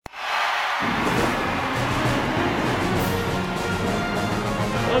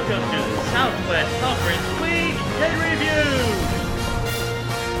welcome to the Southwest Conference Week in Review.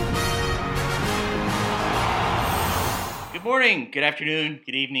 Good morning, good afternoon,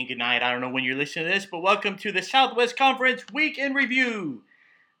 good evening, good night. I don't know when you're listening to this, but welcome to the Southwest Conference Week in Review.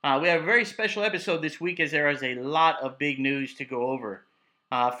 We have a very special episode this week as there is a lot of big news to go over.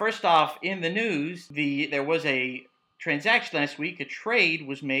 First off, in the news, there was a transaction last week. A trade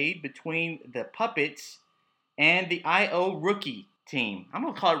was made between the Puppets and the IO Rookie team. I'm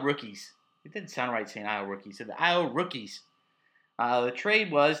going to call it Rookies. It didn't sound right saying IO Rookies. So the IO Rookies. The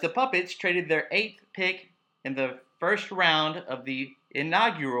trade was the Puppets traded their 8th pick in the first round of the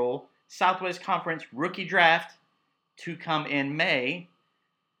inaugural Southwest Conference Rookie Draft to come in May.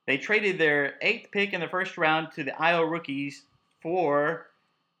 They traded their 8th pick in the first round to the IO Rookies for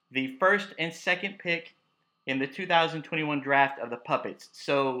the 1st and 2nd pick in the 2021 draft of the Puppets.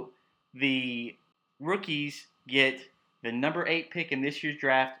 So the Rookies get the number 8 pick in this year's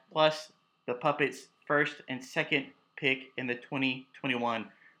draft plus the Puppets' 1st and 2nd pick in the 2021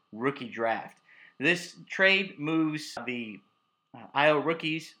 rookie draft. This trade moves the IO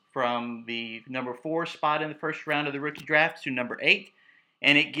Rookies from the number 4 spot in the first round of the rookie draft to number 8,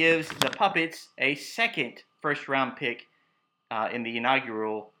 and it gives the Puppets a second first-round pick in the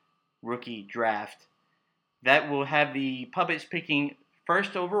inaugural rookie draft. That will have the Puppets picking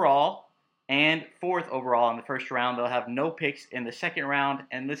 1st overall and 4th overall in the first round. They'll have no picks in the second round.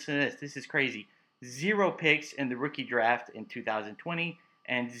 And listen to this. This is crazy. 0 picks in the rookie draft in 2020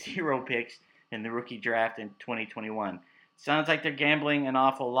 and 0 picks in the rookie draft in 2021. Sounds like they're gambling an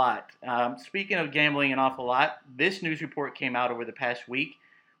awful lot. Speaking of gambling an awful lot, this news report came out over the past week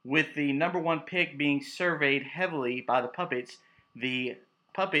with the number 1 pick being surveyed heavily by the Puppets. The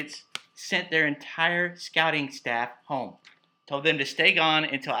Puppets sent their entire scouting staff home. Told them to stay gone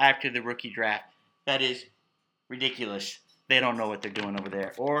until after the rookie draft. That is ridiculous. They don't know what they're doing over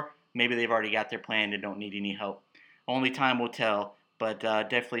there. Or maybe they've already got their plan and don't need any help. Only time will tell, but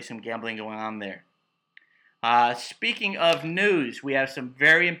definitely some gambling going on there. Speaking of news, we have some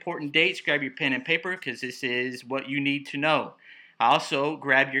very important dates. Grab your pen and paper because this is what you need to know. Also,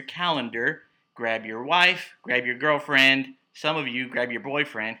 grab your calendar, grab your wife, grab your girlfriend. Some of you grab your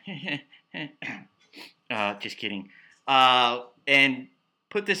boyfriend. Just kidding. And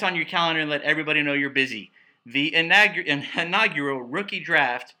put this on your calendar and let everybody know you're busy. The inaugural rookie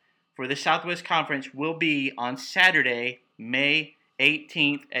draft for the Southwest Conference will be on Saturday, May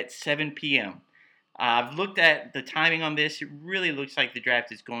 18th at 7 p.m. I've looked at the timing on this. It really looks like the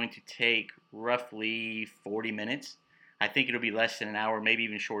draft is going to take roughly 40 minutes. I think it'll be less than an hour, maybe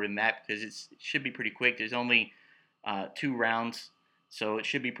even shorter than that because it should be pretty quick. There's only 2 rounds, so it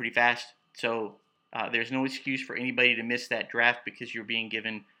should be pretty fast. So there's no excuse for anybody to miss that draft because you're being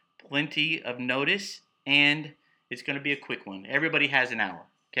given plenty of notice, and it's going to be a quick one. Everybody has an hour,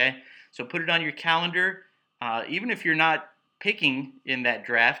 okay? So put it on your calendar. Even if you're not picking in that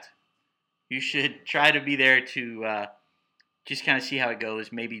draft, you should try to be there to just kind of see how it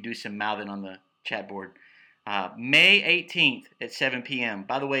goes, maybe do some mouthing on the chat board. May 18th at 7 p.m.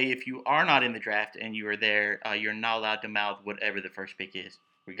 By the way, if you are not in the draft and you are there, you're not allowed to mouth whatever the first pick is,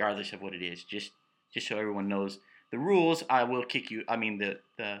 regardless of what it is. Just so everyone knows the rules. I will kick you. I mean,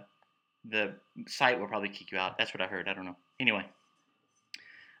 the site will probably kick you out. That's what I heard. I don't know. Anyway,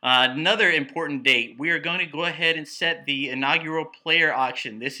 another important date. We are going to go ahead and set the inaugural player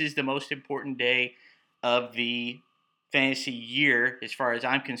auction. This is the most important day of the fantasy year, as far as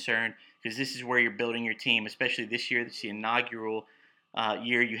I'm concerned, because this is where you're building your team. Especially this year, this is the inaugural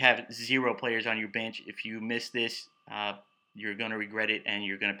year. You have 0 players on your bench. If you miss this, you're going to regret it, and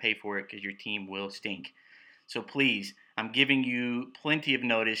you're going to pay for it because your team will stink. So please, I'm giving you plenty of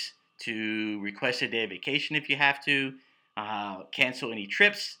notice to request a day of vacation if you have to, cancel any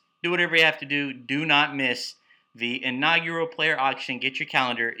trips, do whatever you have to do. Do not miss the inaugural player auction. Get your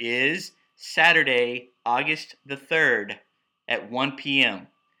calendar. Is Saturday, August the 3rd at 1 p.m.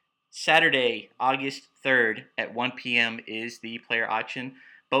 Saturday, August 3rd at 1 p.m. is the player auction.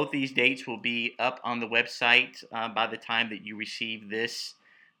 Both these dates will be up on the website by the time that you receive this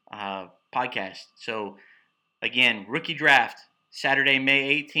podcast. So, again, rookie draft, Saturday,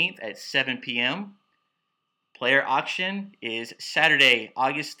 May 18th at 7 p.m. Player auction is Saturday,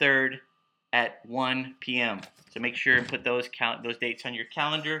 August 3rd at 1 p.m. So make sure and put those dates on your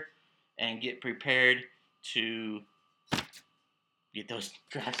calendar and get prepared to get those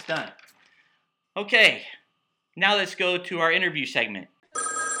drafts done. Okay, now let's go to our interview segment.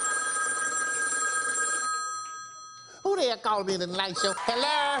 Who there called me in the night show?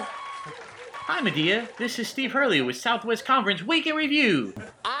 Hello? Hi, Medea. This is Steve Hurley with Southwest Conference Week in Review.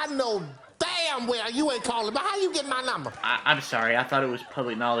 I know damn damn well you ain't calling, but how you get my number? I'm sorry. I thought it was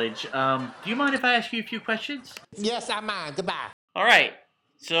public knowledge. Do you mind if I ask you a few questions? Yes, I mind. Goodbye. All right.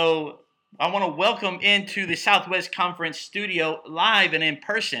 So I want to welcome into the Southwest Conference studio live and in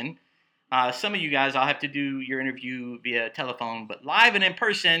person. Some of you guys, I'll have to do your interview via telephone, but live and in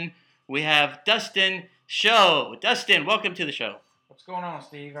person, we have Dustin Sjo. Dustin, welcome to the show. What's going on,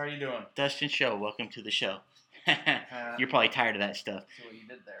 Steve? How are you doing? Dustin Sjo, welcome to the show. You're probably tired of that stuff. See what you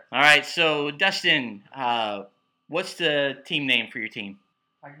did there. All right, so Dustin, what's the team name for your team?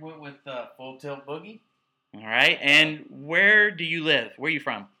 I went with Full Tilt Boogie. All right, and where do you live? Where are you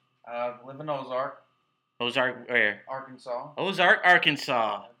from? Live in Ozark. Ozark, where? Arkansas. Ozark,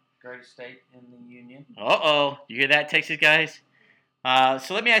 Arkansas. Greatest state in the union. Uh-oh, you hear that, Texas guys?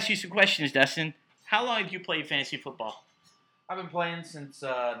 So let me ask you some questions, Dustin. How long have you played fantasy football? I've been playing since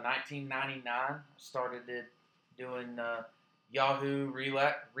 1999. I started doing Yahoo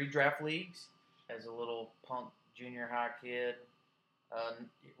redraft leagues as a little punk junior high kid.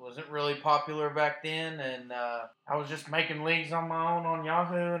 It wasn't really popular back then, and I was just making leagues on my own on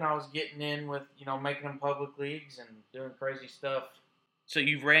Yahoo, and I was getting in with, making them public leagues and doing crazy stuff. So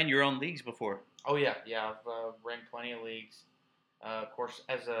you've ran your own leagues before? Oh, yeah. I've ran plenty of leagues. Of course,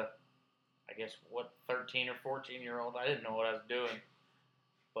 as a, 13 or 14-year-old, I didn't know what I was doing.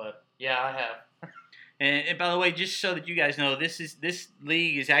 But, yeah, I have. And by the way, just so that you guys know, this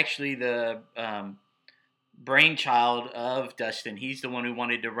league is actually the brainchild of Dustin. He's the one who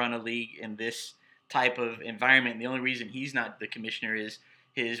wanted to run a league in this type of environment. And the only reason he's not the commissioner is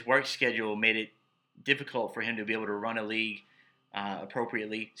his work schedule made it difficult for him to be able to run a league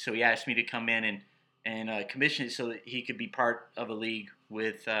appropriately. So he asked me to come in and commission it so that he could be part of a league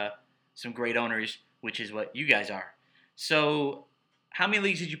with some great owners, which is what you guys are. So how many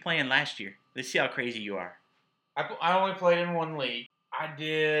leagues did you play in last year? Let's see how crazy you are. I only played in one league. I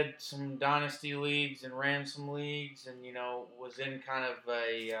did some dynasty leagues and ran some leagues and, was in kind of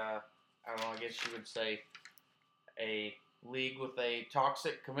a, I guess you would say a league with a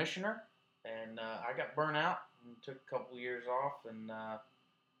toxic commissioner. And I got burnt out and took a couple years off. And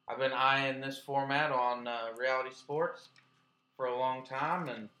I've been eyeing this format on reality sports for a long time.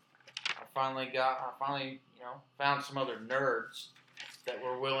 And I finally found some other nerds that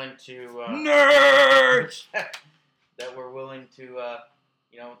were willing to Nerds! that were willing to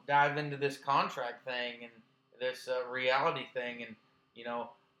dive into this contract thing and this reality thing and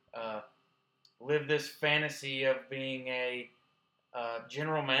live this fantasy of being a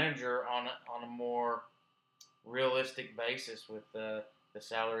general manager on a more realistic basis with the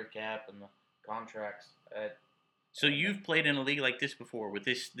salary cap and the contracts. So you've played in a league like this before with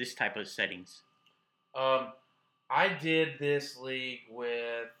this type of settings? I did this league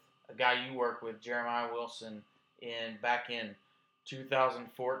with a guy you work with, Jeremiah Wilson, back in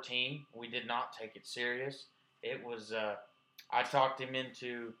 2014. We did not take it serious. It was I talked him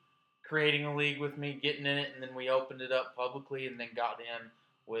into creating a league with me, getting in it, and then we opened it up publicly, and then got in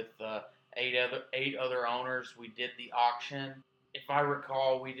with eight other owners. We did the auction. If I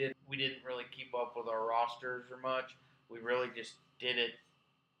recall, we didn't really keep up with our rosters or much. We really just did it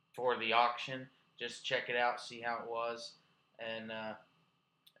for the auction, just check it out, see how it was, and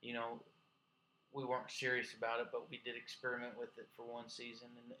we weren't serious about it, but we did experiment with it for one season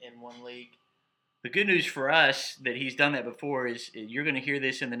in one league. The good news for us that he's done that before is you're going to hear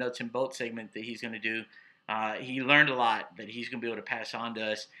this in the Nuts and Bolts segment that he's going to do. He learned a lot that he's going to be able to pass on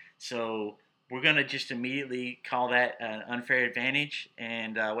to us. So we're going to just immediately call that an unfair advantage.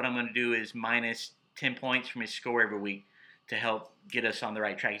 And what I'm going to do is minus 10 points from his score every week to help get us on the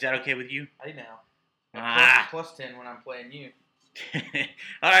right track. Is that okay with you? Hey now. Plus 10 when I'm playing you.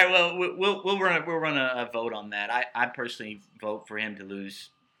 All right. Well, we'll run a vote on that. I personally vote for him to lose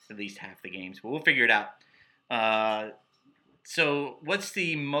at least half the games, but we'll figure it out. So, what's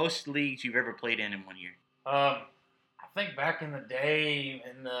the most leagues you've ever played in one year? I think back in the day,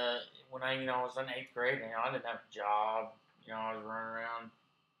 when I was in 8th grade, I didn't have a job. I was running around,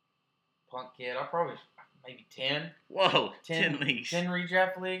 punk kid. I probably maybe 10. Whoa, 10 leagues. 10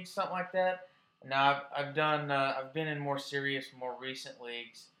 redraft leagues, something like that. Now I've been in more serious, more recent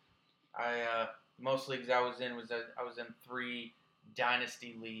leagues. Most leagues I was in I was in 3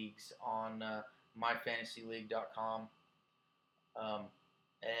 dynasty leagues on myfantasyleague.com.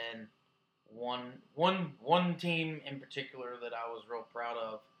 And one team in particular that I was real proud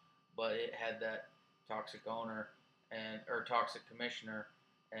of, but it had that toxic owner or toxic commissioner,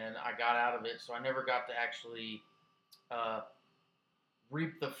 and I got out of it, so I never got to actually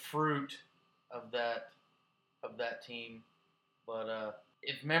reap the fruit of that team. But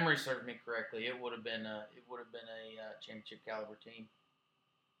if memory serves me correctly, it would have been a championship caliber team.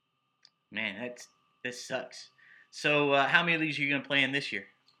 Man, this sucks. So, how many leagues are you going to play in this year?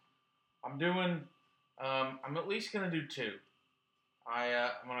 I'm doing. I'm at least gonna do 2. I'm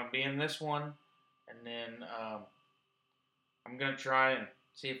gonna be in this one, and then I'm gonna try and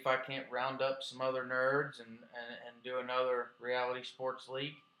see if I can't round up some other nerds and do another reality sports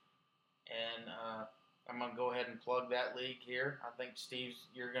league. And I'm gonna go ahead and plug that league here. I think Steve's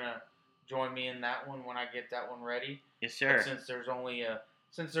you're gonna join me in that one when I get that one ready. Yes, sir. But since there's only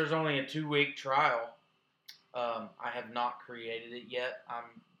a 2-week trial, I have not created it yet. I'm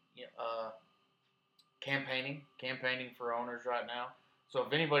campaigning for owners right now. So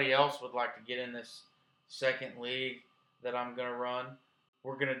if anybody else would like to get in this second league that I'm gonna run,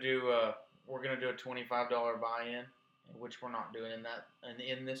 we're gonna do a $25 buy-in, which we're not doing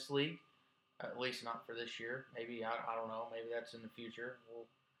in this league, at least not for this year. Maybe I don't know. Maybe that's in the future.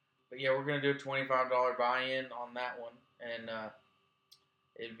 But yeah, we're gonna do a $25 buy-in on that one, and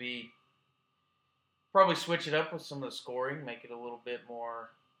it'd be probably switch it up with some of the scoring, make it a little bit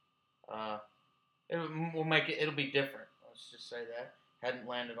more. We'll make it. It'll be different. Let's just say that. Hadn't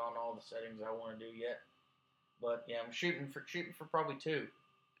landed on all the settings I want to do yet, but yeah, I'm shooting for probably 2.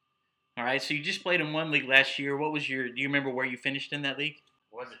 All right. So you just played in one league last year. What was your? Do you remember where you finished in that league?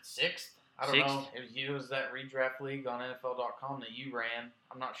 Was it 6th? I don't know. It was that redraft league on NFL.com that you ran.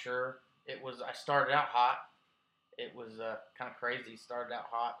 I'm not sure. It was. I started out hot. It was kind of crazy. Started out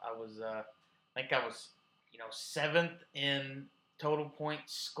hot. I think I was 7th in total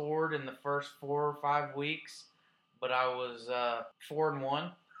points scored in the first 4 or 5 weeks, but I was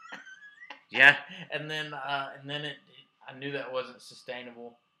 4-1. Yeah. and then I knew that wasn't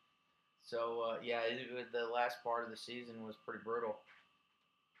sustainable. So the last part of the season was pretty brutal.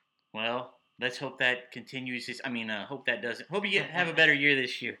 Well, let's hope that continues. Hope that doesn't. Hope you have a better year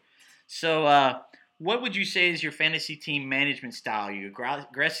this year. So, what would you say is your fantasy team management style? Are you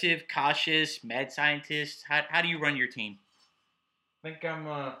aggressive, cautious, mad scientist? How do you run your team? I think I'm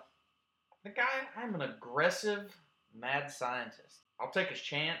an aggressive mad scientist. I'll take a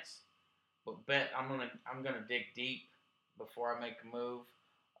chance, but I'm gonna dig deep before I make a move.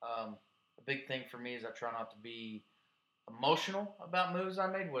 The big thing for me is I try not to be emotional about moves I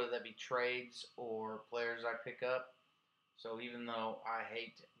made, whether that be trades or players I pick up. So even though I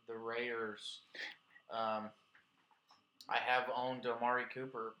hate the Raiders, I have owned Amari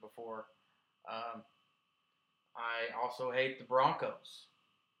Cooper before. I also hate the Broncos.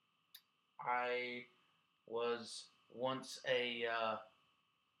 I was once a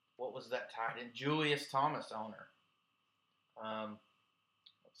what was that tight end? Julius Thomas owner.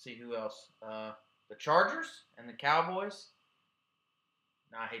 Let's see who else. The Chargers and the Cowboys.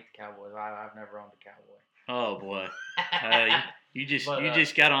 No, I hate the Cowboys. I've never owned a Cowboy. Oh boy, you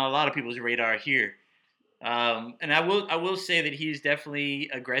just got on a lot of people's radar here. And I will say that he's definitely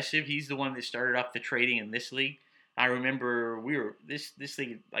aggressive. He's the one that started off the trading in this league. I remember this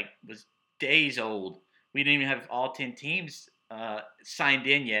league was days old. We didn't even have all 10 teams signed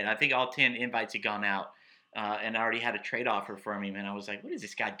in yet. I think all 10 invites had gone out, and I already had a trade offer from him. And I was like, "What is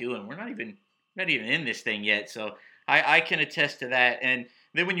this guy doing? We're not even in this thing yet." So I can attest to that. And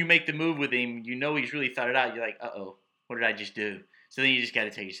then when you make the move with him, he's really thought it out. You're like, "Uh-oh, what did I just do?" So then you just got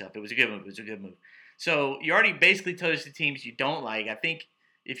to take yourself. It was a good move. So you already basically told us the teams you don't like. I think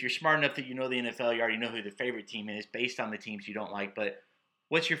if you're smart enough that you know the NFL, you already know who the favorite team is based on the teams you don't like. But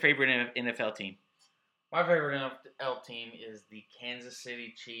what's your favorite NFL team? My favorite NFL team is the Kansas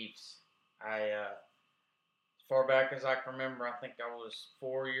City Chiefs. As far back as I can remember, I think I was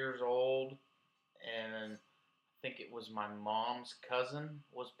 4 years old, and I think it was my mom's cousin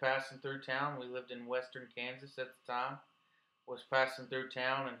was passing through town. We lived in western Kansas at the time. Was passing through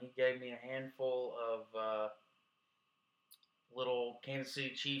town, and he gave me a handful of little Kansas City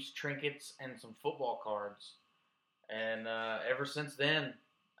Chiefs trinkets and some football cards. And ever since then,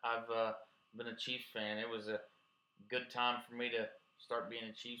 I've been a Chiefs fan. It was a good time for me to start being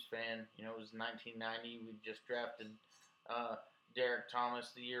a Chiefs fan. It was 1990. We just drafted Derek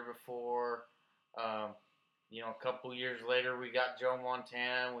Thomas the year before. A couple years later, we got Joe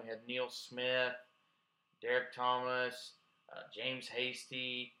Montana. We had Neil Smith, Derek Thomas, James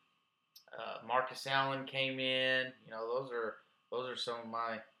Hasty, Marcus Allen came in. Those are some of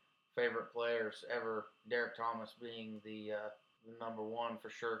my favorite players ever. Derek Thomas being the number one for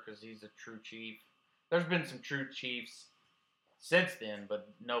sure because he's a true Chief. There's been some true Chiefs since then, but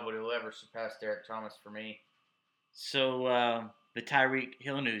nobody will ever surpass Derek Thomas for me. So the Tyreek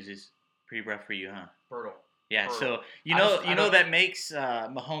Hill news is pretty rough for you, huh? Brutal. Yeah. Brutal. So that makes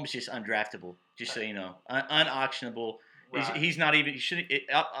Mahomes just undraftable. Just so you know, unauctionable. Right. He's not even.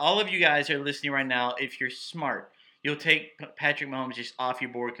 All of you guys are listening right now. If you're smart, you'll take Patrick Mahomes just off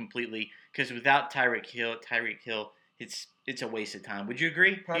your board completely because without Tyreek Hill, it's a waste of time. Would you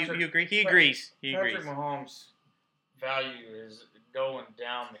agree? You agree? He agrees. Patrick Mahomes' value is going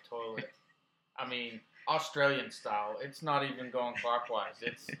down the toilet. I mean, Australian style. It's not even going clockwise.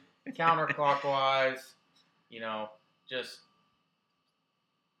 It's counterclockwise. Just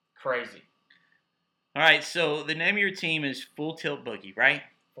crazy. All right, so the name of your team is Full Tilt Boogie, right?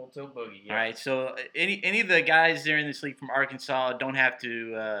 Full Tilt Boogie, yeah. All right, so any of the guys there in this league from Arkansas don't have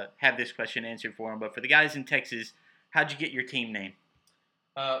to have this question answered for them, but for the guys in Texas, how'd you get your team name?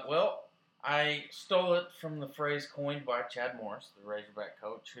 Well, I stole it from the phrase coined by Chad Morris, the Razorback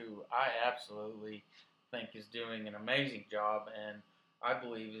coach, who I absolutely think is doing an amazing job, and I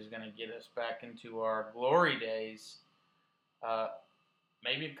believe is going to get us back into our glory days.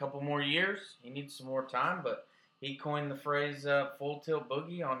 Maybe a couple more years. He needs some more time, but he coined the phrase Full Tilt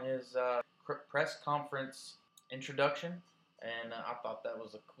Boogie on his press conference introduction, and I thought that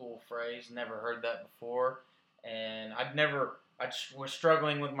was a cool phrase. Never heard that before, and I was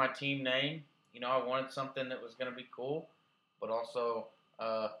struggling with my team name. I wanted something that was going to be cool, but also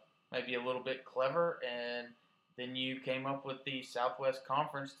maybe a little bit clever, and then you came up with the Southwest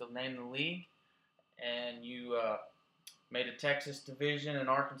Conference to name the league, and you made a Texas division and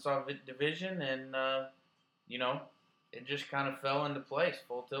Arkansas division, and, it just kind of fell into place,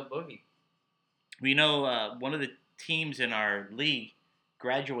 Full Tilt Boogie. We know one of the teams in our league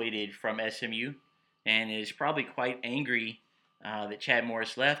graduated from SMU and is probably quite angry that Chad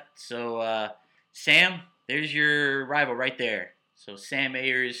Morris left. So, Sam, there's your rival right there. So, Sam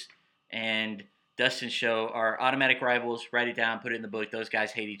Ayers and Dustin Sjo are automatic rivals. Write it down, put it in the book. Those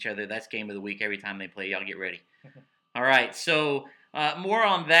guys hate each other. That's game of the week every time they play. Y'all get ready. All right, so more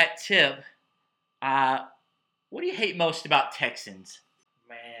on that tip. What do you hate most about Texans?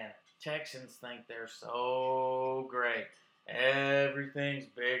 Man, Texans think they're so great. Everything's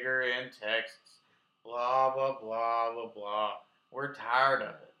bigger in Texas. Blah, blah, blah, blah, blah. We're tired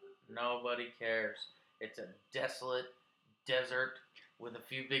of it. Nobody cares. It's a desolate desert with a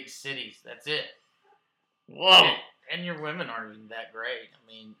few big cities. That's it. Whoa. And your women aren't even that great. I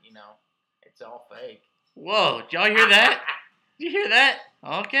mean, it's all fake. Whoa, did y'all hear that? Did you hear that?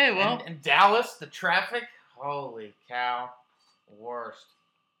 Okay, well. And Dallas, the traffic, holy cow, worst.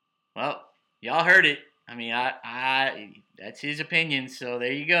 Well, y'all heard it. I mean, I that's his opinion, so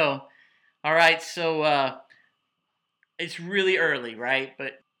there you go. All right, so it's really early, right?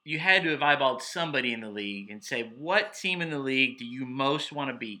 But you had to have eyeballed somebody in the league and say, what team in the league do you most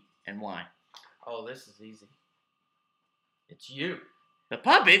want to beat and why? Oh, this is easy. It's you. The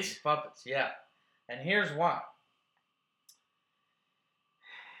Puppets? The Puppets, yeah. And here's why.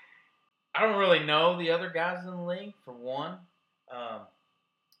 I don't really know the other guys in the league, for one.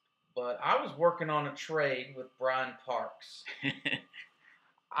 But I was working on a trade with Brian Parks.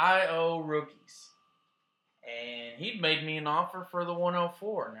 IO rookies. And he'd made me an offer for the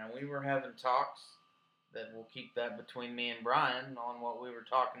 104. Now, we were having talks that we'll keep that between me and Brian on what we were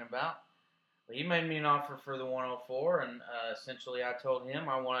talking about. But he made me an offer for the 104, and essentially I told him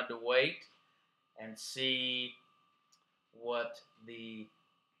I wanted to wait and see what the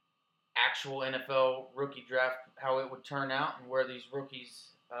actual NFL rookie draft, how it would turn out, and where these rookies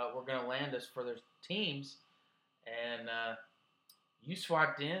were going to land us for their teams. And you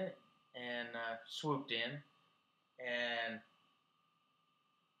swiped in and swooped in and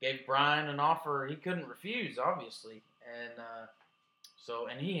gave Brian an offer he couldn't refuse, obviously. And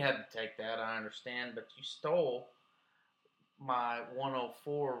and he had to take that, I understand, but you stole my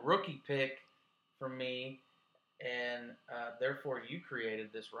 104 rookie pick from me, and therefore you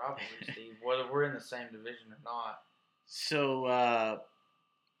created this rivalry, Steve, whether we're in the same division or not. So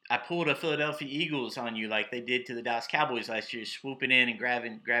I pulled a Philadelphia Eagles on you like they did to the Dallas Cowboys last year, swooping in and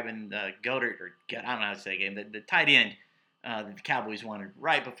grabbing Goddard, or I don't know how to say the game, the tight end that the Cowboys wanted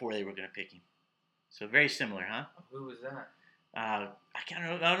right before they were going to pick him. So very similar, huh? Who was that? I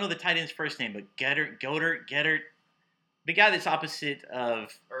don't know the tight end's first name, but Goddard, the guy that's opposite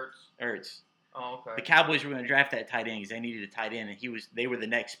of Ertz. Oh, okay. The Cowboys were going to draft that tight end because they needed a tight end, and they were the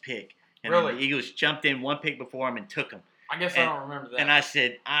next pick. And really? Then the Eagles jumped in one pick before him and took him. I guess I don't remember that. And I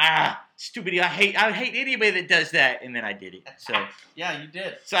said, stupid! I hate anybody that does that. And then I did it. So yeah, you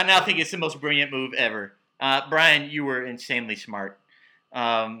did. So I now think it's the most brilliant move ever. Brian, you were insanely smart.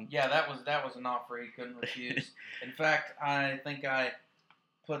 Yeah, that was an offer he couldn't refuse. In fact, I think I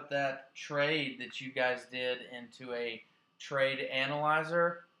put that trade that you guys did into a trade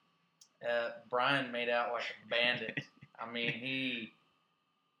analyzer. Brian made out like a bandit. I mean,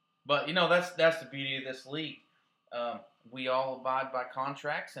 but that's the beauty of this league. We all abide by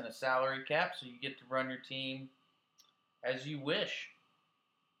contracts and a salary cap, so you get to run your team as you wish.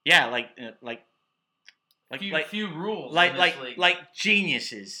 Yeah, Few rules like in this league. like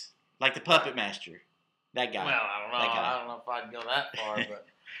geniuses, like the Puppet Master, that guy. Well, I don't know. That guy. I don't know if I'd go that far, but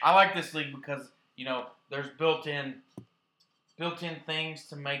I like this league because there's built-in things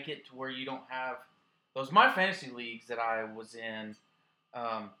to make it to where you don't have those. My fantasy leagues that I was in,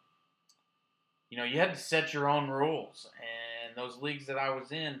 you had to set your own rules, and those leagues that I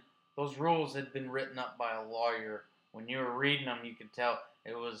was in, those rules had been written up by a lawyer. When you were reading them, you could tell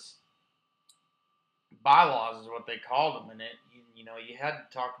it was bylaws is what they called them, and you had to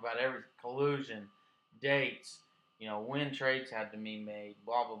talk about every collusion, dates, when trades had to be made,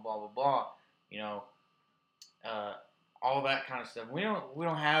 blah blah blah blah blah, uh, all that kind of stuff. We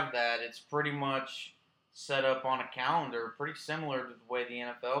don't have that. It's pretty much set up on a calendar, pretty similar to the way the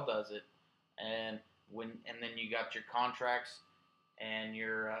NFL does it, and then you got your contracts and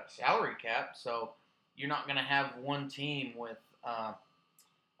your salary cap. So you're not going to have one team with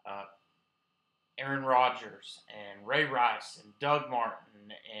Aaron Rodgers and Ray Rice and Doug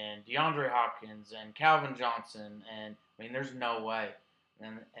Martin and DeAndre Hopkins and Calvin Johnson, and I mean, there's no way.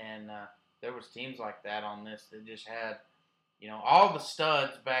 And there was teams like that on this that just had, all the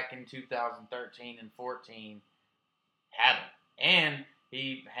studs back in 2013 and 14 had them, and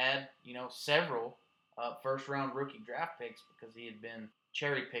he had, several first round rookie draft picks because he had been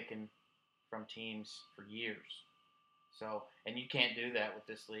cherry picking from teams for years. So, and you can't do that with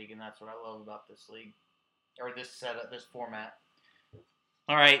this league, and that's what I love about this league, or this setup, this format.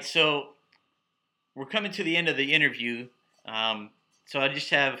 All right, so we're coming to the end of the interview. So I just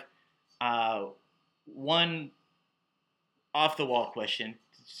have one off-the-wall question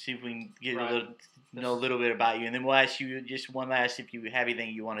to see if we can get know a little bit about you, and then we'll ask you just one last if you have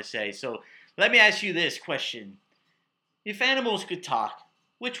anything you want to say. So let me ask you this question: if animals could talk,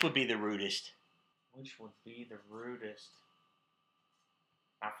 which would be the rudest? Which would be the rudest?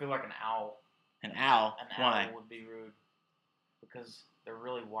 I feel like an owl. An owl? Why? Owl would be rude because they're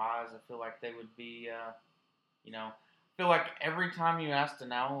really wise. I feel like they would be, I feel like every time you asked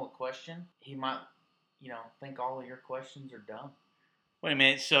an owl a question, he might, think all of your questions are dumb. Wait a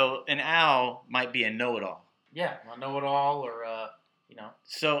minute. So an owl might be a know-it-all. Yeah, a know-it-all, or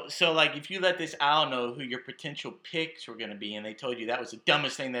So like if you let this owl know who your potential picks were going to be, and they told you that was the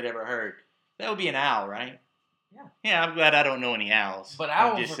dumbest thing they'd ever heard, that would be an owl, right? Yeah. Yeah, I'm glad I don't know any owls. But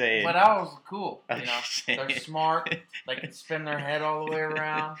owls are cool. They're smart. They can spin their head all the way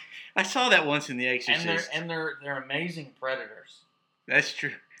around. I saw that once in The Exorcist. And they're amazing predators. That's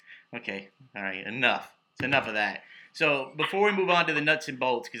true. Okay. All right. Enough. It's enough of that. So before we move on to the nuts and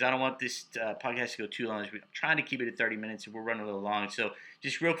bolts, because I don't want this podcast to go too long, I'm trying to keep it at 30 minutes, and we're running a little long. So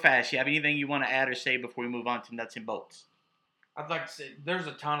just real fast, you have anything you want to add or say before we move on to nuts and bolts? I'd like to say there's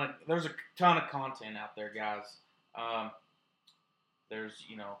a ton of content out there, guys. There's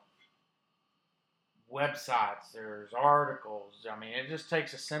websites, there's articles. I mean, it just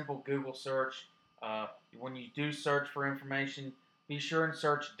takes a simple Google search. When you do search for information, be sure and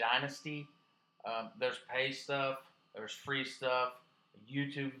search Dynasty. There's pay stuff, there's free stuff,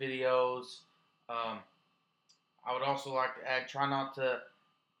 YouTube videos. I would also like to add, try not to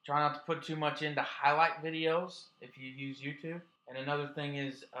put too much into highlight videos if you use YouTube. And another thing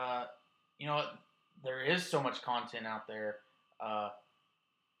is, there is so much content out there.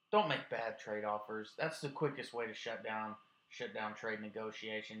 Don't make bad trade offers. That's the quickest way to shut down trade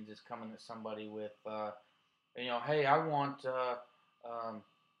negotiations, is coming to somebody with, hey, I want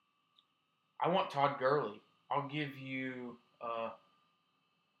Todd Gurley. I'll give you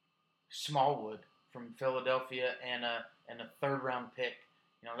Smallwood from Philadelphia and a third round pick.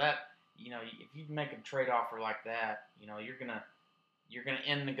 If you make a trade offer like that, you're gonna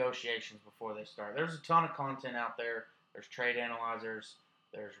end negotiations before they start. There's a ton of content out there. There's trade analyzers.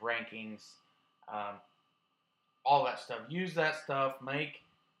 There's rankings. All that stuff. Use that stuff. Make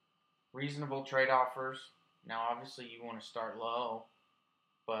reasonable trade offers. Now, obviously, you want to start low,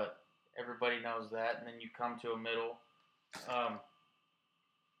 but everybody knows that, and then you come to a middle.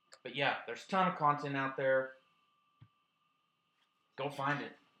 But yeah, there's a ton of content out there. Go find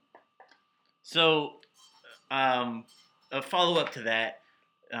it. So, a follow-up to that,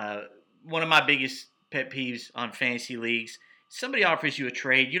 one of my biggest pet peeves on fantasy leagues, somebody offers you a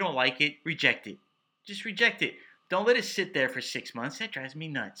trade, you don't like it, reject it. Just reject it. Don't let it sit there for 6 months. That drives me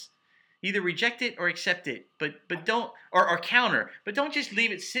nuts. Either reject it or accept it, but don't, or counter, but don't just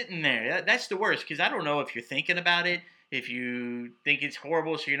leave it sitting there. That's the worst, because I don't know if you're thinking about it, if you think it's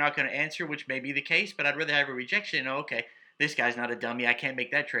horrible so you're not going to answer, which may be the case, but I'd rather have a rejection. Okay, this guy's not a dummy. I can't make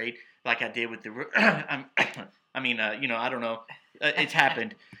that trade like I did with the I don't know. It's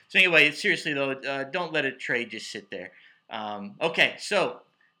happened. So anyway, seriously though, don't let a trade just sit there. Okay, so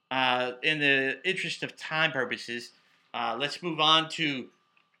in the interest of time purposes, let's move on to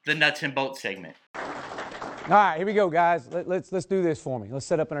the nuts and bolts segment. All right, here we go, guys. Let's do this for me. Let's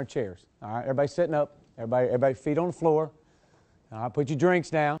sit up in our chairs. All right, everybody sitting up. Everybody feet on the floor. All right, put your drinks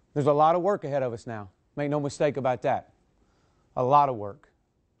down. There's a lot of work ahead of us now. Make no mistake about that. A lot of work.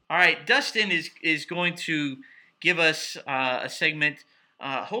 All right, Dustin is going to give us a segment,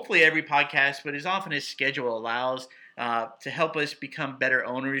 hopefully every podcast, but as often as schedule allows, to help us become better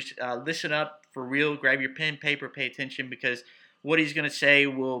owners. Listen up for real. Grab your pen, paper, pay attention, because what he's going to say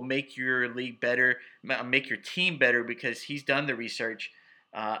will make your league better, make your team better, because he's done the research.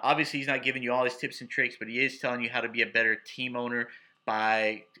 Obviously, he's not giving you all his tips and tricks, but he is telling you how to be a better team owner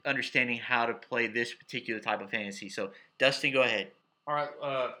by understanding how to play this particular type of fantasy. So, Dustin, go ahead. All right,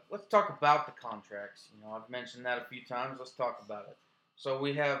 let's talk about the contracts. I've mentioned that a few times. Let's talk about it. So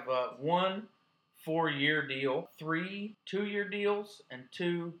we have 1 4-year deal, 3 2-year deals, and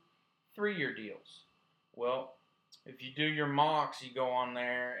 2 3-year deals. Well, if you do your mocks, you go on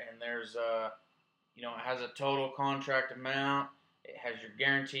there, and there's it has a total contract amount, it has your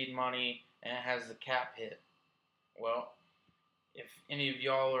guaranteed money, and it has the cap hit. Well, if any of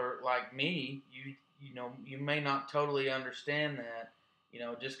y'all are like me, you may not totally understand that.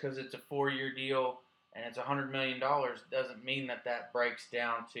 Just because it's a 4-year deal and it's $100 million doesn't mean that breaks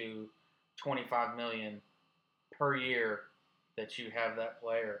down to $25 million per year that you have that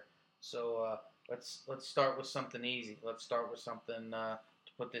player. So let's start with something easy. Let's start with something to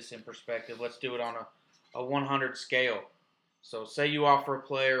put this in perspective. Let's do it on a 100 scale. So say you offer a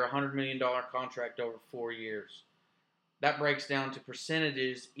player a $100 million contract over 4 years. That breaks down to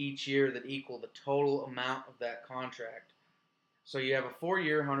percentages each year that equal the total amount of that contract. So you have a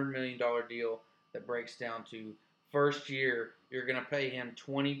 4-year, $100 million deal that breaks down to first year, you're going to pay him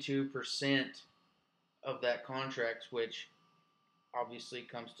 22% of that contract, which obviously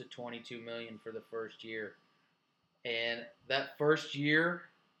comes to $22 million for the first year. And that first year,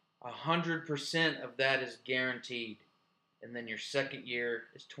 100% of that is guaranteed. And then your second year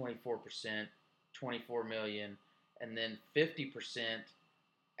is 24%, $24 million. And then 50%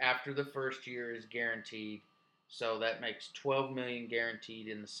 after the first year is guaranteed. So that makes $12 million guaranteed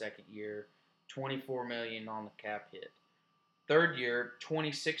in the second year, $24 million on the cap hit. Third year,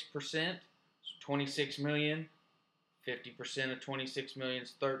 26%, so $26 million. 50% of $26 million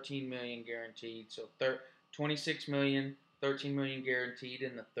is $13 million guaranteed. So $26 million, $13 million guaranteed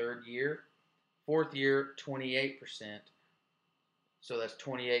in the third year. Fourth year, 28%. So that's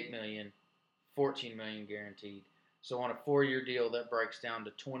 $28 million, $14 million guaranteed. So on a 4-year deal, that breaks down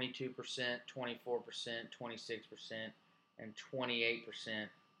to 22%, 24%, 26%, and 28%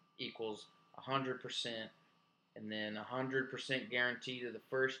 equals 100%. And then 100% guaranteed of the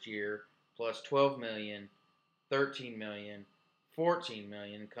first year plus $12 million, $13 million, $14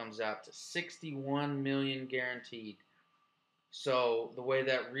 million comes out to $61 million guaranteed. So the way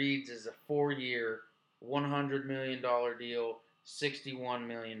that reads is a 4-year, $100 million deal, $61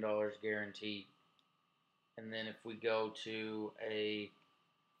 million guaranteed. And then if we go to a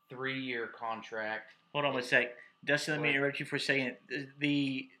 3-year contract. Hold on one sec. Dustin, let me interrupt you for a second.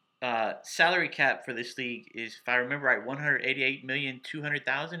 The salary cap for this league is, if I remember right,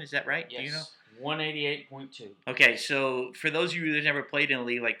 $188,200,000. Is that right? Yes. Do you know? 188.2. Okay, so for those of you that never played in a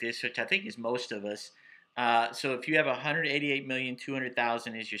league like this, which I think is most of us, so if you have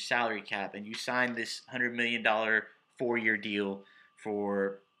 $188,200,000 is your salary cap, and you sign this $100 million 4-year deal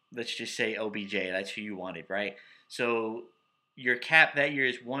for, let's just say, OBJ. That's who you wanted, right? So your cap that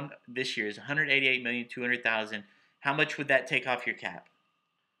year this year is $188,200,000. How much would that take off your cap?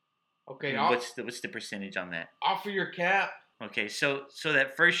 Okay, what's the percentage on that? Off of your cap. Okay, so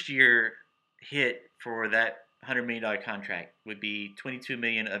that first year hit for that $100 million contract would be $22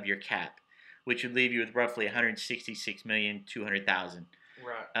 million of your cap, which would leave you with roughly $166,200,000.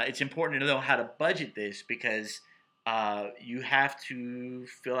 Right. It's important to know how to budget this because you have to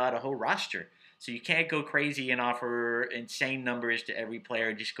fill out a whole roster. So you can't go crazy and offer insane numbers to every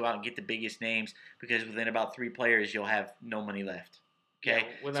player. Just go out and get the biggest names because within about 3 players you'll have no money left. Okay.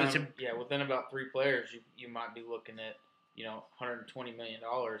 Within about 3 players you might be looking at $120 million,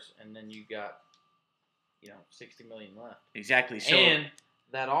 and then you got $60 million left. Exactly. So, and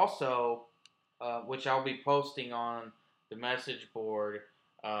that also, which I'll be posting on the message board,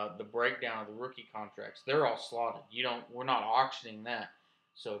 the breakdown of the rookie contracts. They're all slotted. We're not auctioning that.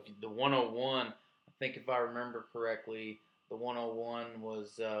 So if the 101, I think if I remember correctly, the 101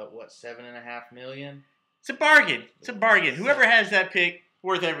 was $7.5 million. It's a bargain. It's a bargain. Whoever has that pick,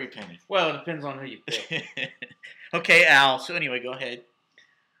 worth every penny. Well, it depends on who you pick. Okay, Al. So anyway, go ahead.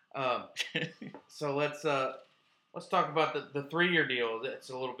 So let's Let's talk about the 3-year deal. It's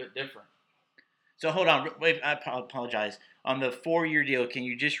a little bit different. So hold on, wait. I apologize. On the 4-year deal, can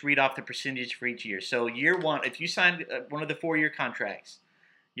you just read off the percentage for each year? So year one, if you signed one of the 4-year contracts,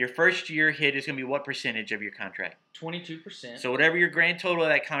 your first year hit is going to be what percentage of your contract? 22%. So whatever your grand total of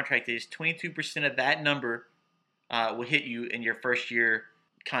that contract is, 22% of that number will hit you in your first year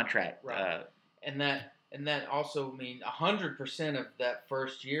contract. Right. And that also means 100% of that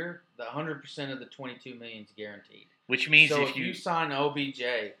first year, the 100% of the $22 million is guaranteed. Which means so if you sign OBJ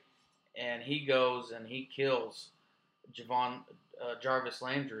and he goes and he kills Jarvis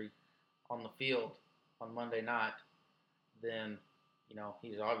Landry on the field on Monday night, then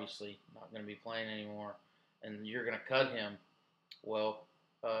he's obviously not going to be playing anymore, and you're going to cut him. Well,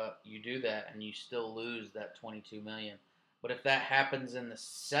 you do that and you still lose that $22 million. But if that happens in the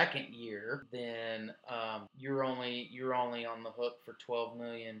second year, then you're only on the hook for $12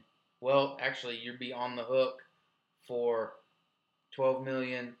 million. Well, actually, you'd be on the hook for $12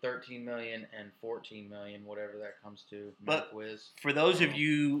 million, $13 million, and $14 million, whatever that comes to. But Quiz. For those of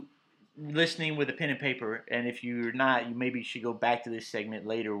you listening with a pen and paper, and if you're not, you maybe should go back to this segment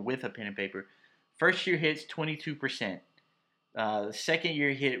later with a pen and paper. First year hits 22%. The second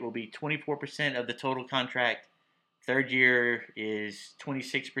year hit will be 24% of the total contract. Third year is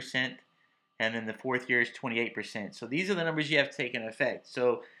 26%, and then the fourth year is 28%. So these are the numbers you have to take into effect.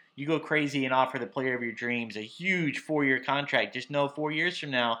 So you go crazy and offer the player of your dreams a huge 4-year contract. Just know 4 years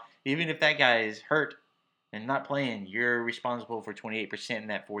from now, even if that guy is hurt and not playing, you're responsible for 28% in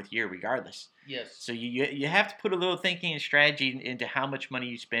that fourth year regardless. Yes. So you have to put a little thinking and strategy into how much money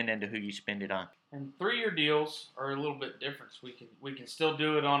you spend and to who you spend it on. And 3-year deals are a little bit different. So we can still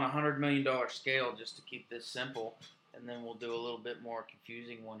do it on a $100 million scale just to keep this simple, and then we'll do a little bit more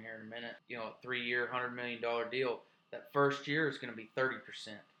confusing one here in a minute. A 3-year, $100 million deal. That first year is going to be 30%,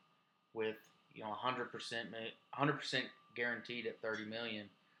 with 100% guaranteed at $30 million.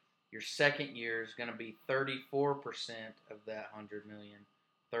 Your second year is going to be 34% of that $100 million,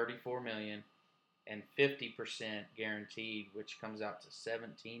 $34 million, and 50% guaranteed, which comes out to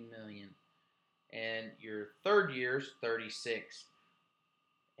 $17 million. And your third year is 36,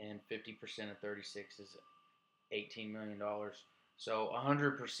 and 50% of 36 is $18 million. So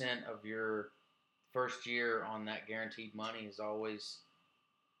 100% of your first year on that guaranteed money is always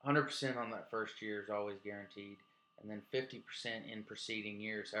 100% on that first year is always guaranteed, and then 50% in preceding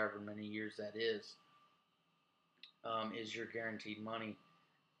years, however many years that is your guaranteed money.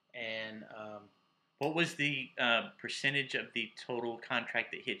 And what was the percentage of the total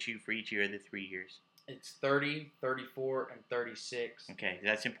contract that hit you for each year of the 3 years? It's 30, 34, and 36. Okay,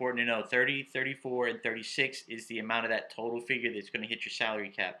 that's important to know. 30, 34, and 36 is the amount of that total figure that's going to hit your salary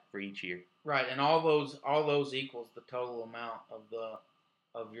cap for each year. Right, and all those equals the total amount of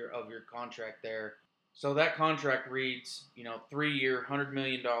your contract there. So that contract reads, 3-year, $100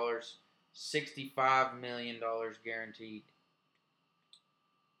 million, $65 million guaranteed.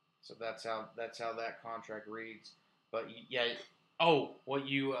 So that's how that contract reads. But yeah, what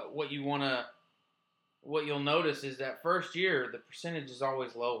you'll notice is that first year the percentage is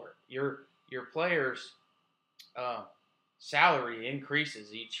always lower. Your players' salary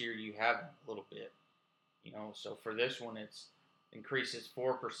increases each year you have them a little bit. So for this one it increases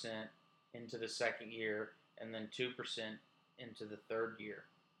 4% into the second year, and then 2% into the third year.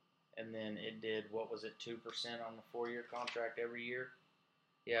 And then it did, 2% on the 4-year contract every year?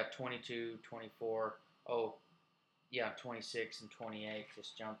 Yeah, 22, 24, 26 and 28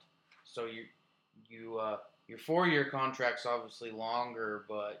 just jumped. So your 4-year contract's obviously longer,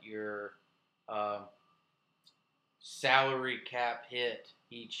 but your salary cap hit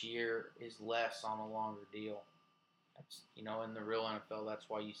each year is less on a longer deal. That's, in the real NFL, that's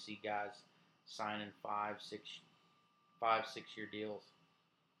why you see guys signing 5, 6-year deals.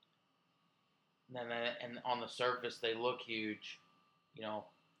 And on the surface, they look huge,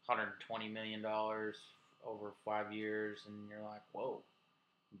 $120 million over 5 years, and you're like, whoa.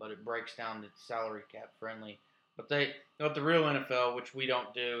 But it breaks down to salary cap friendly. But the real NFL, which we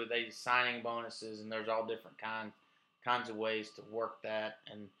don't do, they signing bonuses, and there's all different kinds of ways to work that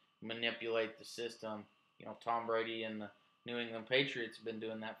and manipulate the system. Tom Brady and the New England Patriots have been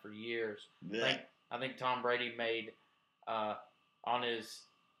doing that for years. Yeah. I think Tom Brady made on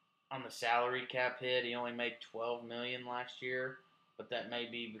the salary cap hit, he only made $12 million last year, but that may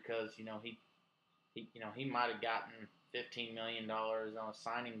be because he might have gotten $15 million on a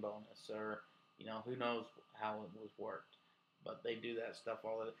signing bonus, or who knows how it was worked. But they do that stuff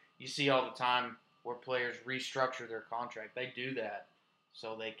you see all the time where players restructure their contract. They do that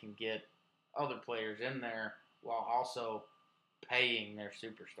so they can get other players in there while also paying their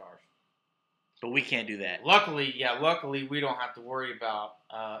superstars. But we can't do that. Luckily, we don't have to worry about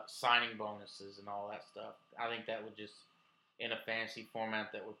signing bonuses and all that stuff. I think that would just, in a fantasy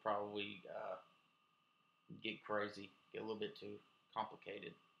format, that would probably get crazy, get a little bit too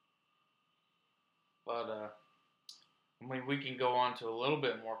complicated. But we can go on to a little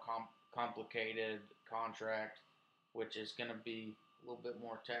bit more complicated contract, which is going to be a little bit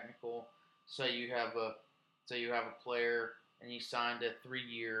more technical. Say you have a player and he signed a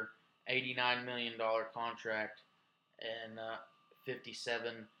 3-year, $89 million contract and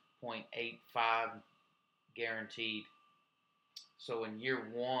 57.85 guaranteed. So in year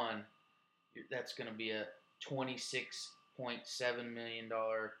one, that's going to be a $26.7 million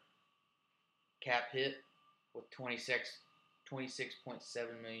cap hit with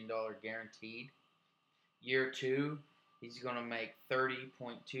 $26.7 million guaranteed. Year two, he's going to make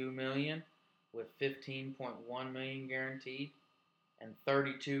 $30.2 million with $15.1 million guaranteed, and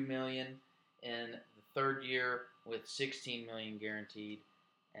 $32 million in the third year with $16 million guaranteed,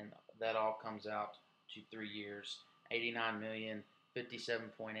 and that all comes out to 3 years. $89 million,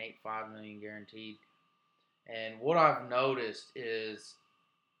 $57.85 million guaranteed. And what I've noticed is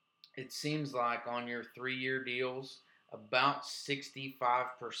it seems like on your 3-year deals, about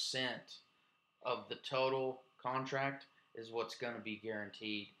 65% of the total contract is what's going to be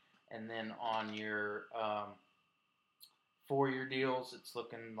guaranteed. And then on your 4-year deals, it's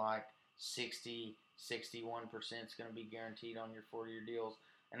looking like 61% is going to be guaranteed on your 4-year deals.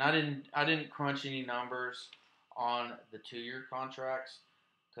 And I didn't crunch any numbers on the 2-year contracts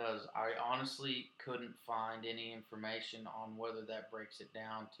because I honestly couldn't find any information on whether that breaks it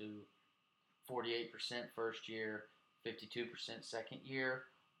down to 48% first year, 52% second year,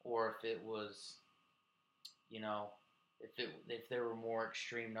 or if it was, if there were more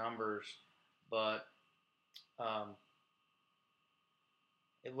extreme numbers. But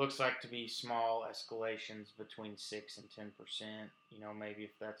it looks like to be small escalations between 6 and 10%. Maybe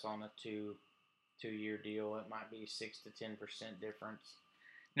if that's on a two-year deal, it might be 6 to 10% difference.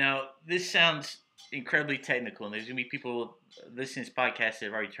 Now, this sounds incredibly technical, and there's going to be people listening to this podcast that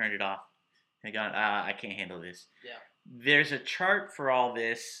have already turned it off and gone, I can't handle this. Yeah. There's a chart for all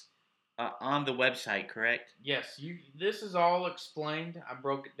this on the website, correct? Yes. This is all explained. I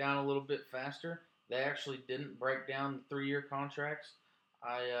broke it down a little bit faster. They actually didn't break down the 3-year contracts.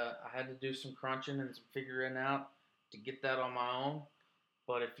 I had to do some crunching and some figuring out to get that on my own.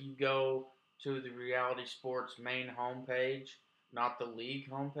 But if you go to the Reality Sports main homepage, not the league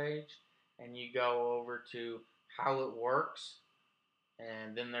homepage, and you go over to how it works,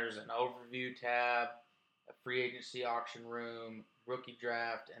 and then there's an overview tab, a free agency auction room, rookie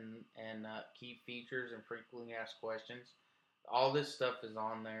draft, and key features and frequently asked questions. All this stuff is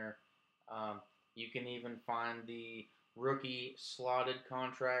on there. You can even find the rookie slotted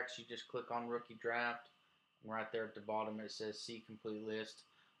contracts. You just click on rookie draft, and right there at the bottom it says see complete list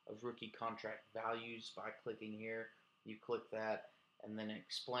of rookie contract values by clicking here. You click that, and then it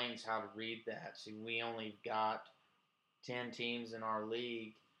explains how to read that. See, we only got 10 teams in our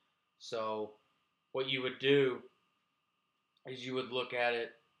league, so what you would do is you would look at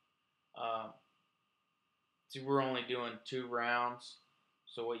it. See, we're only doing 2 rounds,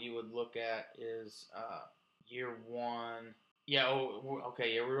 so what you would look at is year one.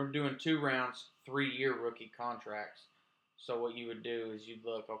 We're doing 2 rounds, 3-year rookie contracts. So what you would do is you'd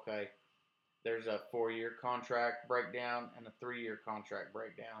look, okay, there's a 4-year contract breakdown and a 3-year contract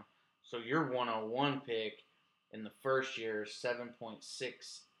breakdown. So your 101 pick in the first year is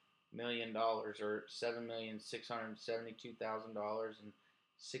 $7.6 million, or $7,672,000 and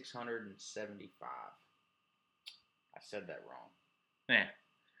 675. I said that wrong. Yeah.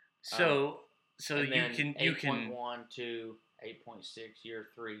 So you can 8.1 to 8.6 year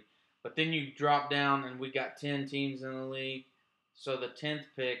 3. But then you drop down, and we got 10 teams in the league. So the 10th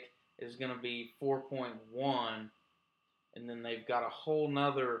pick is going to be 4.1, and then they've got a whole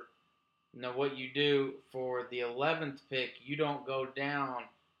nother. Now, what you do for the 11th pick, you don't go down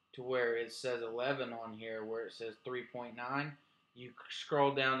to where it says 11 on here, where it says 3.9. You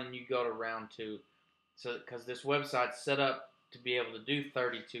scroll down and you go to round 2. So, because this website's set up to be able to do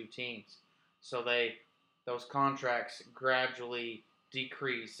 32 teams, so those contracts gradually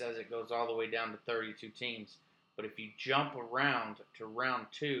decrease as it goes all the way down to 32 teams. But if you jump around to round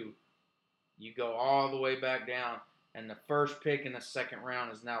 2, you go all the way back down, and the first pick in the second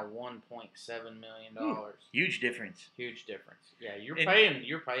round is now $1.7 million. Huge difference. Huge difference. Yeah, you're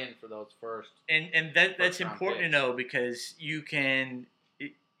paying for those first. And that's important to know, because you can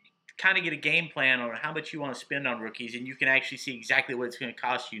kind of get a game plan on how much you want to spend on rookies, and you can actually see exactly what it's going to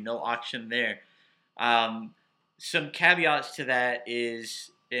cost you. No auction there. Some caveats to that is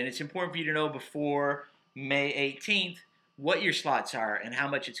and it's important for you to know before May 18th what your slots are and how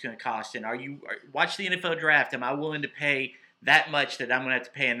much it's going to cost. And watch the NFL draft? Am I willing to pay that much that I'm going to have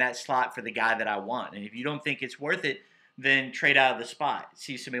to pay in that slot for the guy that I want? And if you don't think it's worth it, then trade out of the spot.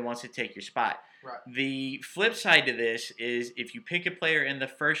 See if somebody wants to take your spot. Right. The flip side to this is if you pick a player in the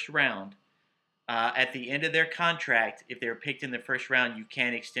first round, at the end of their contract, if they're picked in the first round, you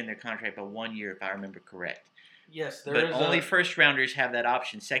can extend their contract by 1 year, if I remember correct. Yes, but only first rounders have that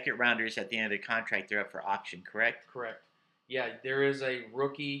option. Second rounders, at the end of their contract, they're up for auction, correct? Correct. Yeah, there is a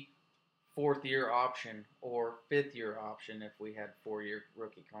rookie 4th-year option or 5th-year option if we had 4-year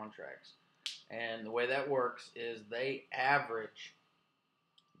rookie contracts. And the way that works is they average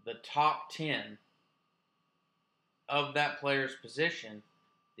the top 10 of that player's position.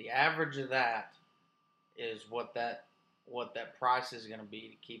 The average of that is what that price is going to be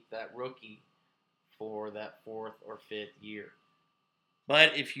to keep that rookie for that 4th or 5th year.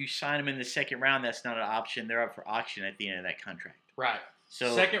 But if you sign them in the second round, that's not an option. They're up for auction at the end of that contract. Right.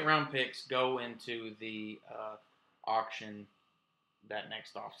 So second round picks go into the auction that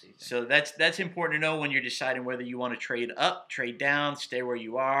next offseason. So that's important to know when you're deciding whether you want to trade up, trade down, stay where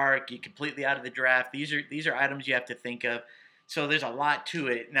you are, get completely out of the draft. These are items you have to think of. So there's a lot to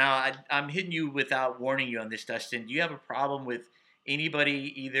it. Now, I'm hitting you without warning you on this, Dustin. Do you have a problem with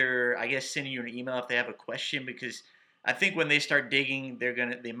anybody either, I guess, sending you an email if they have a question? Because I think when they start digging,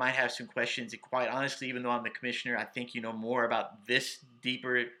 they might have some questions. And quite honestly, even though I'm the commissioner, I think you know more about this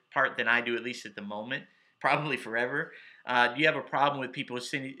deeper part than I do, at least at the moment, probably forever. Do you have a problem with people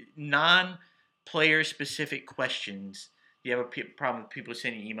sending non-player specific questions? Do you have a problem with people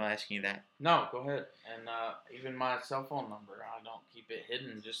sending email asking you that? No, go ahead. And even my cell phone number, I don't keep it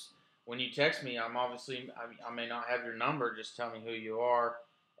hidden. Just when you text me, I may not have your number. Just tell me who you are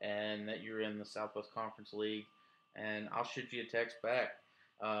and that you're in the Southwest Conference League, and I'll shoot you a text back.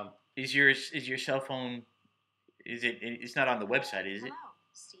 Is your cell phone? It's not on the website, is it? Hello,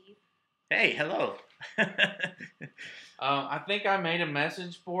 Steve. Hey, hello. I think I made a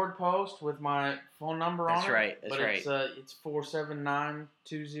message board post with my phone number on it. That's right. It's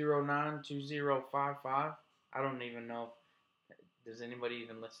 479-209-2055. I don't even know. Does anybody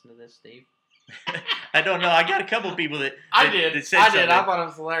even listen to this, Steve? I don't know. I got a couple people that I did. That said something. I thought it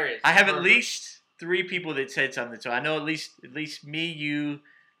was hilarious. I have at least 3 people that said something. So I know at least me, you.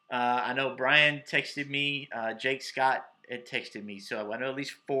 I know Brian texted me. Jake Scott had texted me. So I know at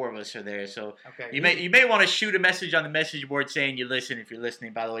least 4 of us are there. So okay, you may want to shoot a message on the message board saying you listen if you're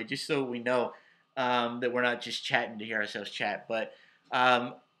listening. By the way, just so we know that we're not just chatting to hear ourselves chat, but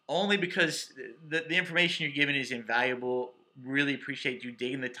only because the information you're giving is invaluable. Really appreciate you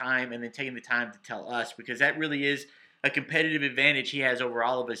taking the time and then taking the time to tell us, because that really is a competitive advantage he has over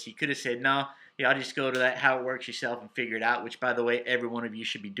all of us. He could have said, no, I'll just go to that How It Works yourself and figure it out, which, by the way, every one of you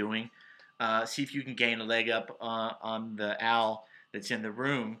should be doing. See if you can gain a leg up on the owl that's in the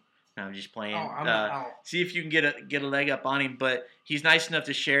room. No, I'm just playing. See if you can get a leg up on him. But he's nice enough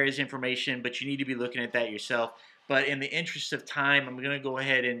to share his information, but you need to be looking at that yourself. But in the interest of time, I'm going to go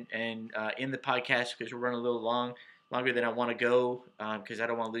ahead and end the podcast because we're running a little longer than I want to go because I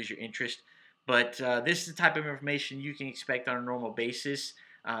don't want to lose your interest. But this is the type of information you can expect on a normal basis.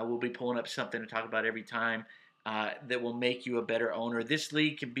 We'll be pulling up something to talk about every time that will make you a better owner. This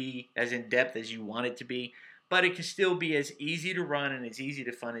league can be as in-depth as you want it to be, but it can still be as easy to run and as easy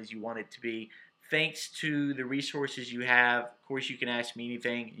to fun as you want it to be, thanks to the resources you have. Of course, you can ask me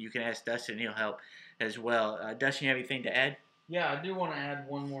anything. You can ask Dustin, he'll help as well. Dustin, you have anything to add? Yeah, I do want to add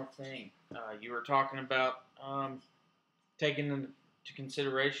one more thing. You were talking about taking into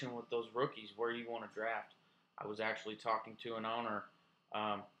consideration with those rookies where you want to draft. I was actually talking to an owner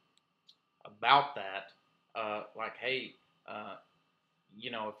about that. Hey,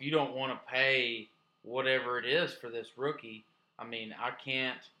 if you don't want to pay whatever it is for this rookie, I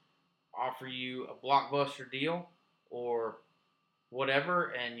can't offer you a blockbuster deal or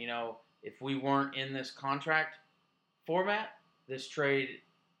whatever. And, if we weren't in this contract format, this trade,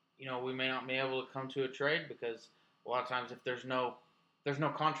 we may not be able to come to a trade because a lot of times if there's no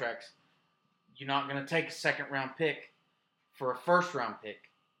contracts, you're not going to take a second-round pick for a first-round pick.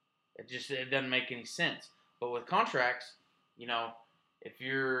 It doesn't make any sense. But with contracts, if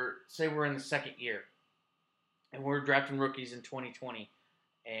say we're in the second year and we're drafting rookies in 2020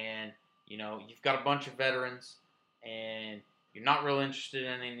 and, you've got a bunch of veterans and you're not real interested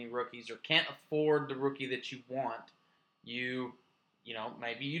in any rookies or can't afford the rookie that you want,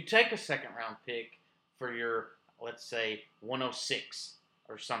 maybe you take a second-round pick for your, let's say, 106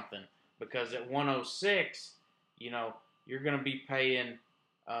 or something. Because at 106, you're going to be paying,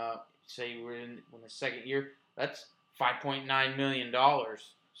 say we're in the second year, that's $5.9 million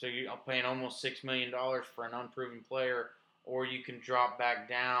so you're paying almost $6 million for an unproven player, or you can drop back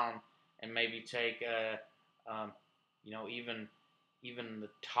down and maybe take even the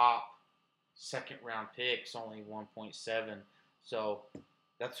top second round picks only 1.7. So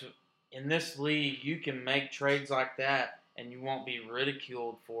that's in this league you can make trades like that and you won't be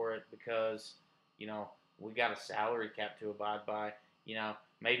ridiculed for it because we got a salary cap to abide by.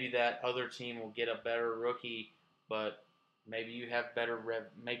 Maybe that other team will get a better rookie, but maybe you have better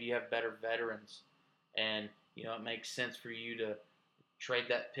veterans, and it makes sense for you to trade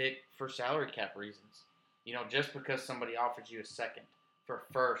that pick for salary cap reasons. Just because somebody offers you a second for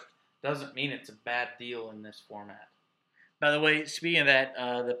a first doesn't mean it's a bad deal in this format. By the way, speaking of that,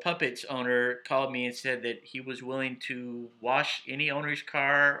 the Puppets owner called me and said that he was willing to wash any owner's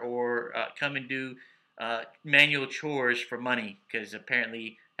car or come and do manual chores for money because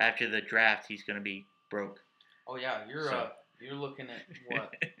apparently after the draft he's going to be broke. Oh yeah, you're looking at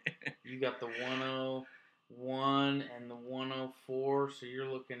what? You got the 101 and the 104, so you're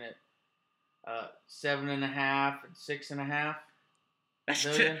looking at 7.5 and 6.5.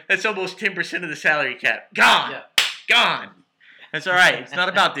 That's almost 10% of the salary cap. Gone. Yeah. Gone. That's all right. It's not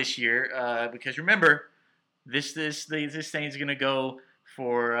about this year because remember, this thing's gonna go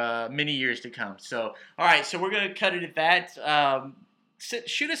for many years to come. So all right, so we're gonna cut it at that.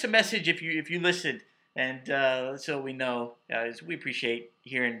 Shoot us a message if you listened, and so we know. We appreciate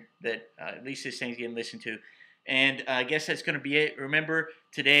hearing that at least this thing's getting listened to. And I guess that's going to be it. Remember,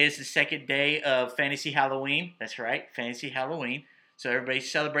 today is the second day of Fantasy Halloween. That's right, Fantasy Halloween. So everybody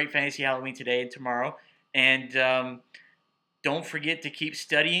celebrate Fantasy Halloween today and tomorrow. And don't forget to keep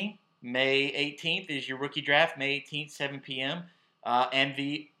studying. May 18th is your rookie draft, May 18th, 7 p.m. And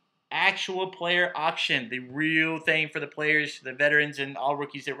the actual player auction, the real thing for the players, the veterans, and all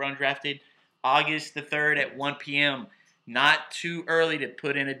rookies that were undrafted, August the 3rd at 1 p.m. Not too early to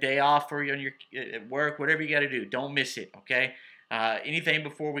put in a day off for you on your at work, whatever you got to do. Don't miss it, okay? Anything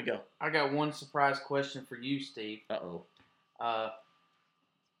before we go? I got one surprise question for you, Steve. Uh-oh.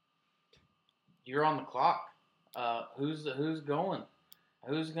 You're on the clock. Who's going?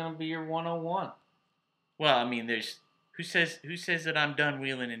 Who's going to be your 101? Well, I mean, there's who says that I'm done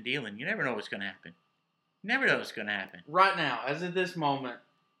wheeling and dealing? You never know what's going to happen. Never know what's going to happen. Right now, as of this moment,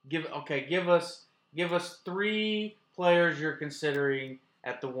 give us 3 players you're considering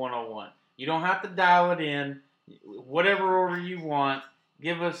at the 101. You don't have to dial it in. Whatever order you want,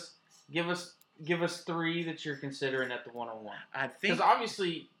 give us 3 that you're considering at the 101. I think because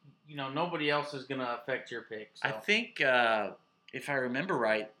obviously, nobody else is going to affect your pick. So. I think if I remember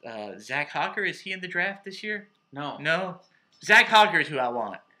right, Zach Hawker, is he in the draft this year? No. Zach Hawker is who I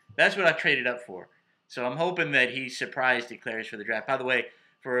want. That's what I traded up for. So I'm hoping that he surprise declares for the draft. By the way,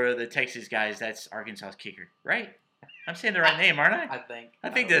 for the Texas guys, that's Arkansas's kicker, right? I'm saying the right name, aren't I? I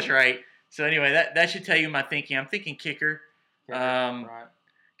think that's right. So anyway, that should tell you my thinking. I'm thinking kicker. Right.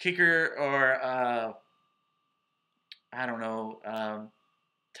 Kicker or I don't know,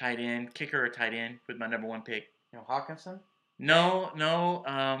 tight end. Kicker or tight end with my number 1 pick. Hawkinson? No.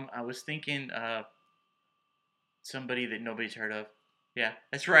 I was thinking somebody that nobody's heard of. Yeah,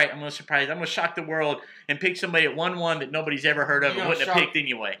 that's right. I'm going to surprise. I'm going to shock the world and pick somebody at 1-1 that nobody's ever heard of and wouldn't have picked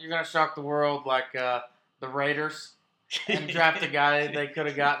anyway. You're going to shock the world like the Raiders and draft a guy they could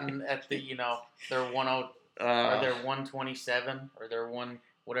have gotten at the, their 10 or their 127 or their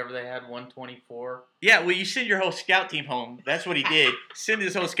whatever they had, 124. Yeah, well, you send your whole scout team home. That's what he did. Send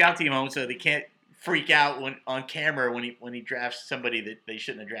his whole scout team home so they can't freak out on camera when he drafts somebody that they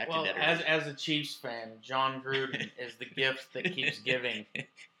shouldn't have drafted. Well, as a Chiefs fan, John Gruden is the gift that keeps giving.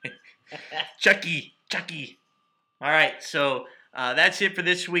 Chucky. All right, so that's it for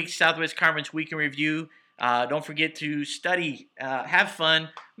this week's Southwest Conference Week in Review. Don't forget to study, have fun,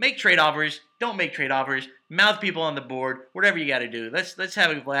 make trade offers, don't make trade offers, mouth people on the board, whatever you got to do. Let's have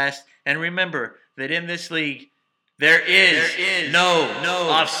a blast. And remember that in this league, there is no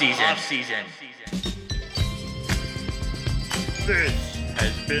off-season. This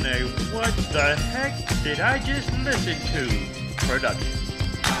has been a What the Heck Did I Just Listen To production.